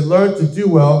 he said, learn to do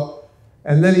well.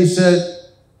 And then he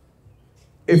said,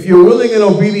 if you're willing and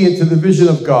obedient to the vision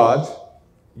of God,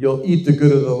 you'll eat the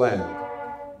good of the land.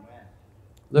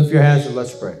 Lift your hands and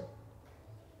let's pray.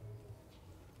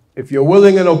 If you're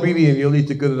willing and obedient, you'll eat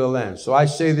the good of the land. So I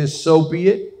say this, so be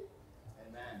it.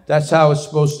 Amen. That's how it's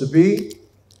supposed to be.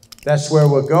 That's where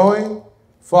we're going.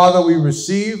 Father, we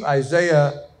receive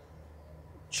Isaiah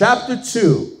chapter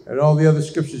 2 and all the other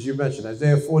scriptures you mentioned.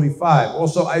 Isaiah 45.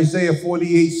 Also Isaiah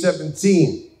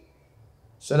 48:17.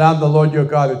 Said, I'm the Lord your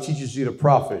God who teaches you to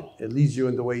prophet. It leads you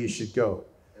in the way you should go.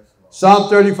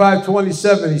 Psalm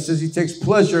 35:27, he says he takes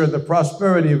pleasure in the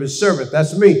prosperity of his servant.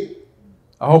 That's me.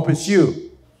 I hope it's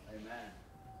you. Amen.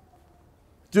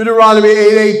 Deuteronomy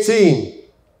 8:18.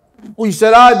 He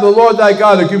said, I, the Lord thy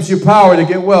God, who gives you power to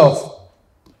get wealth.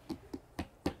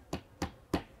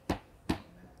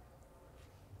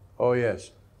 Oh, yes.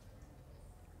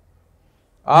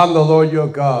 I'm the Lord your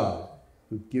God,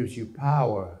 who gives you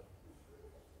power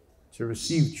to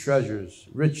receive treasures,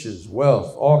 riches,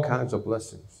 wealth, all kinds of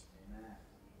blessings.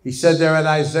 He said there in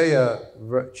Isaiah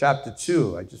chapter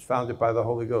 2, I just found it by the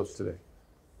Holy Ghost today.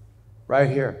 Right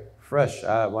here, fresh.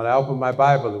 When I opened my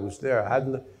Bible, it was there. I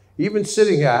hadn't, even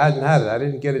sitting here, I hadn't had it. I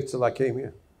didn't get it till I came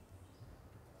here.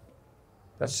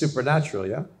 That's supernatural,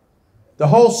 yeah? The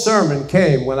whole sermon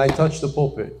came when I touched the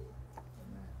pulpit.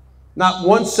 Not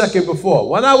 1 second before.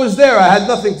 When I was there, I had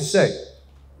nothing to say.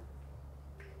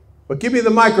 But give me the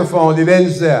microphone, it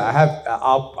ends there.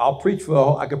 I'll preach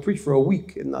I could preach for a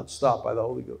week and not stop by the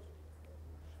Holy Ghost.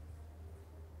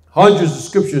 Hundreds of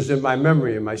scriptures in my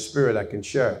memory, in my spirit, I can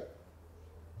share.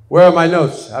 Where are my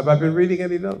notes? Have I been reading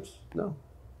any notes? No.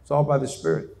 It's all by the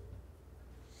Spirit.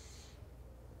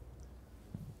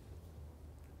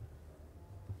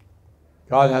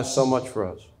 God has so much for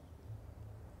us.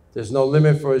 There's no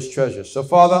limit for his treasure. So,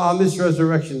 Father, on this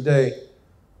resurrection day,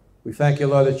 we thank you,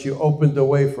 Lord, that you opened the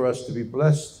way for us to be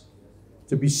blessed,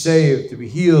 to be saved, to be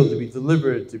healed, to be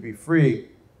delivered, to be free,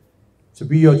 to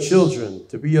be your children,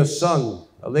 to be your son,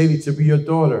 a lady to be your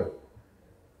daughter,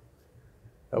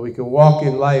 that we can walk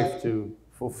in life to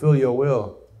fulfill your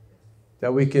will,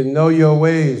 that we can know your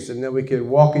ways, and then we can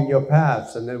walk in your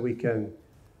paths, and then we can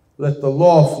let the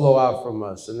law flow out from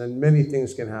us, and then many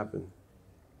things can happen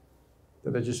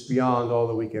that are just beyond all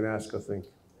that we can ask or think.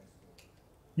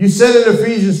 You said in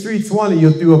Ephesians 3:20,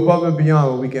 you'll do above and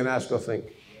beyond what we can ask or think.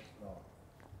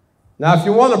 Now, if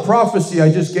you want a prophecy,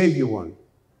 I just gave you one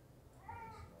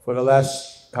for the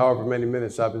last however many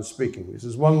minutes I've been speaking. This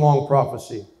is one long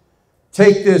prophecy.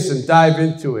 Take this and dive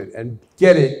into it and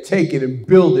get it, take it and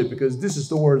build it, because this is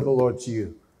the word of the Lord to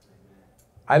you.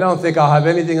 I don't think I'll have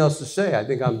anything else to say. I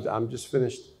think I'm just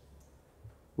finished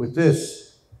with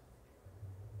this.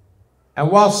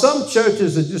 And while some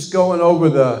churches are just going over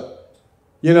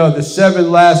the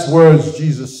 7 last words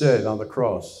Jesus said on the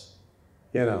cross,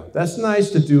 that's nice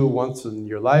to do once in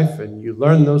your life and you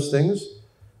learn those things.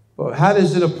 But how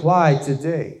does it apply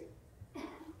today?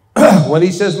 When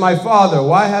he says, my Father,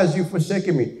 why has you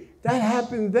forsaken me? That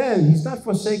happened then. He's not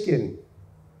forsaken.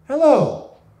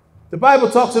 Hello. The Bible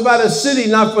talks about a city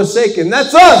not forsaken.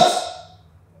 That's us.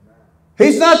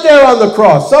 He's not there on the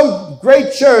cross. Some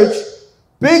great church,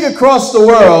 big across the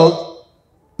world,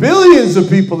 billions of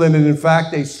people in it, in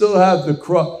fact, they still have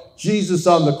Jesus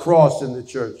on the cross in the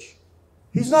church.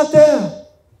 He's not there.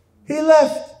 He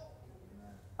left.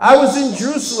 I was in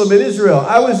Jerusalem, in Israel.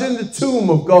 I was in the tomb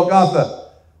of Golgotha,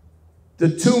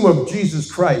 the tomb of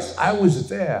Jesus Christ. I was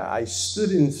there. I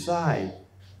stood inside.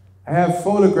 I have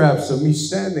photographs of me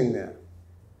standing there.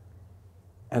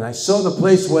 And I saw the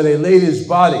place where they laid his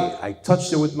body. I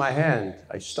touched it with my hand.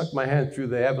 I stuck my hand through.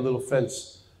 They have a little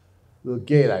fence, little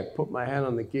gate. I put my hand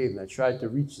on the gate and I tried to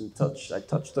reach and touch. I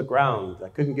touched the ground. I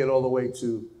couldn't get all the way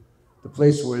to the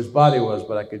place where his body was,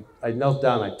 but I knelt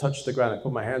down. I touched the ground. I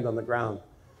put my hand on the ground.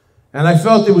 And I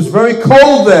felt it was very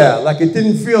cold there, like it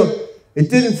didn't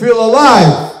feel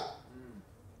alive.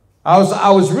 I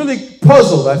was really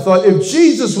puzzled. I thought, if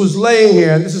Jesus was laying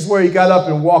here, and this is where he got up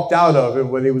and walked out of,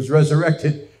 and when he was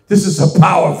resurrected, this is a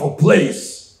powerful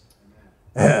place.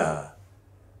 Yeah.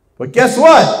 But guess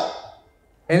what?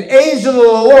 An angel of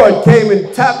the Lord came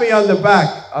and tapped me on the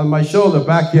back, on my shoulder,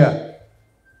 back here,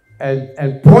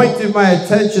 and pointed my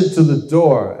attention to the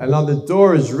door. And on the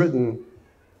door is written,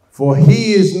 "For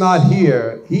he is not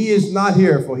here. He is not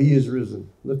here, for he is risen."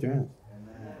 Lift your hand.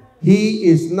 He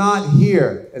is not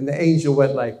here. And the angel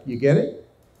went like, you get it?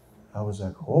 I was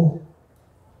like, oh,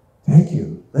 thank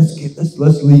you. Let's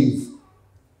leave.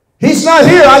 He's not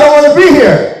here. I don't want to be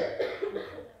here.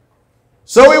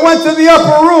 So we went to the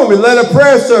upper room and led a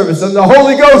prayer service, and the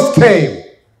Holy Ghost came.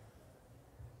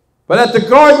 But at the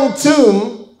garden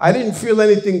tomb, I didn't feel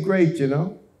anything great, you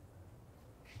know.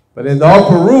 But in the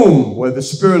upper room where the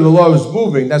Spirit of the Lord was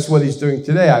moving, that's what he's doing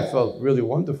today. I felt really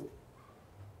wonderful.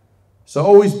 So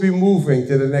always be moving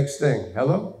to the next thing.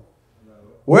 Hello?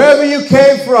 Wherever you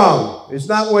came from, it's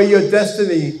not where your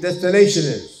destination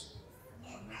is.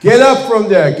 Get up from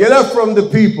there. Get up from the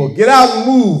people. Get out and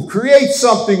move. Create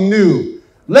something new.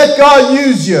 Let God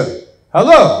use you.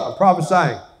 Hello? I'm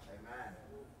prophesying.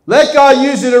 Let God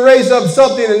use you to raise up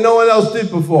something that no one else did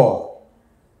before.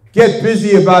 Get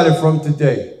busy about it from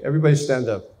today. Everybody stand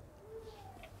up.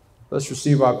 Let's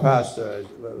receive our pastor.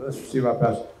 Let's receive our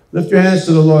pastor. Lift your hands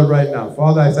to the Lord right now.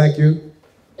 Father, I thank you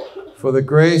for the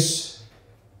grace,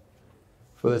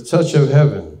 for the touch of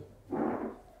heaven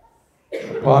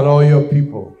upon all your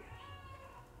people.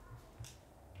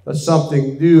 Let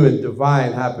something new and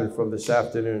divine happen from this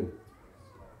afternoon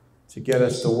to get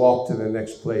us to walk to the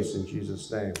next place in Jesus'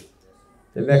 name.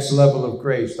 The next level of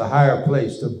grace, the higher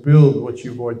place to build what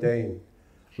you've ordained.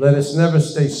 Let us never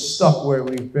stay stuck where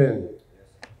we've been.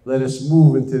 Let us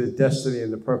move into the destiny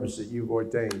and the purpose that you've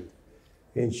ordained.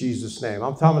 In Jesus' name.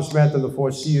 I'm Thomas Manton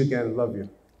IV. See you again. Love you.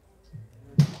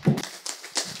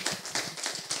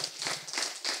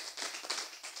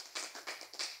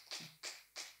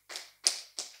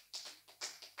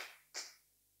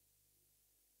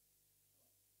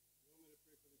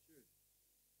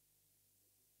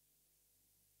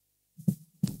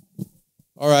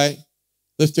 All right.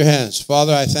 Lift your hands.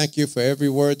 Father, I thank you for every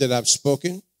word that I've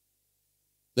spoken.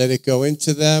 Let it go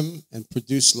into them and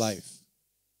produce life.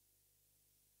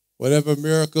 Whatever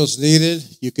miracle's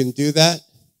needed, you can do that.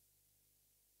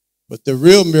 But the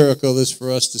real miracle is for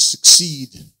us to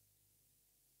succeed.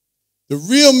 The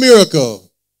real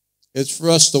miracle is for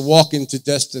us to walk into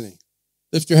destiny.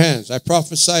 Lift your hands. I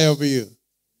prophesy over you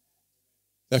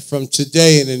that from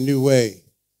today in a new way,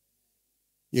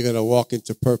 you're going to walk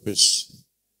into purpose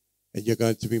and you're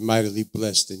going to be mightily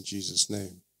blessed in Jesus'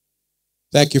 name.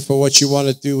 Thank you for what you want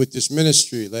to do with this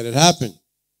ministry. Let it happen.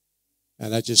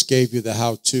 And I just gave you the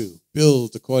how-to.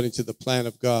 Build according to the plan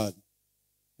of God,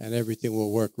 and everything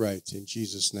will work right in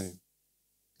Jesus' name.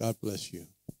 God bless you.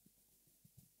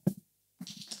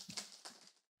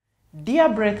 Dear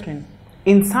brethren,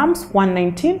 in Psalms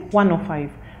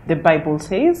 119:105, the Bible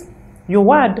says, "Your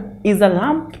word is a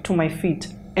lamp to my feet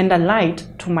and a light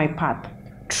to my path."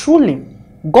 Truly,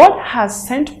 God has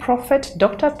sent Prophet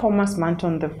Dr. Thomas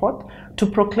Manton IV to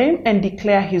proclaim and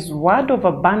declare his word of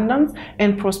abundance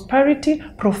and prosperity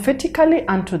prophetically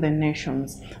unto the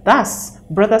nations. Thus,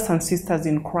 brothers and sisters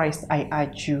in Christ, I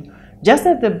urge you, just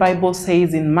as the Bible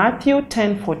says in Matthew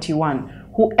 10:41,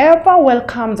 whoever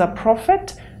welcomes a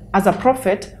prophet as a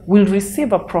prophet will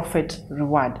receive a prophet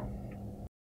reward.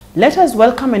 Let us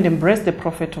welcome and embrace the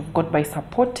prophet of God by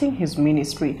supporting his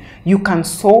ministry. You can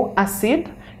sow a seed.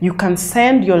 You can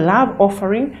send your love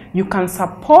offering. You can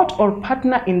support or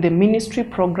partner in the ministry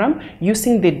program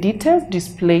using the details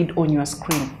displayed on your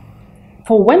screen.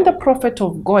 For when the prophet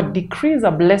of God decrees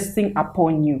a blessing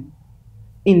upon you,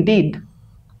 indeed,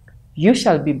 you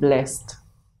shall be blessed.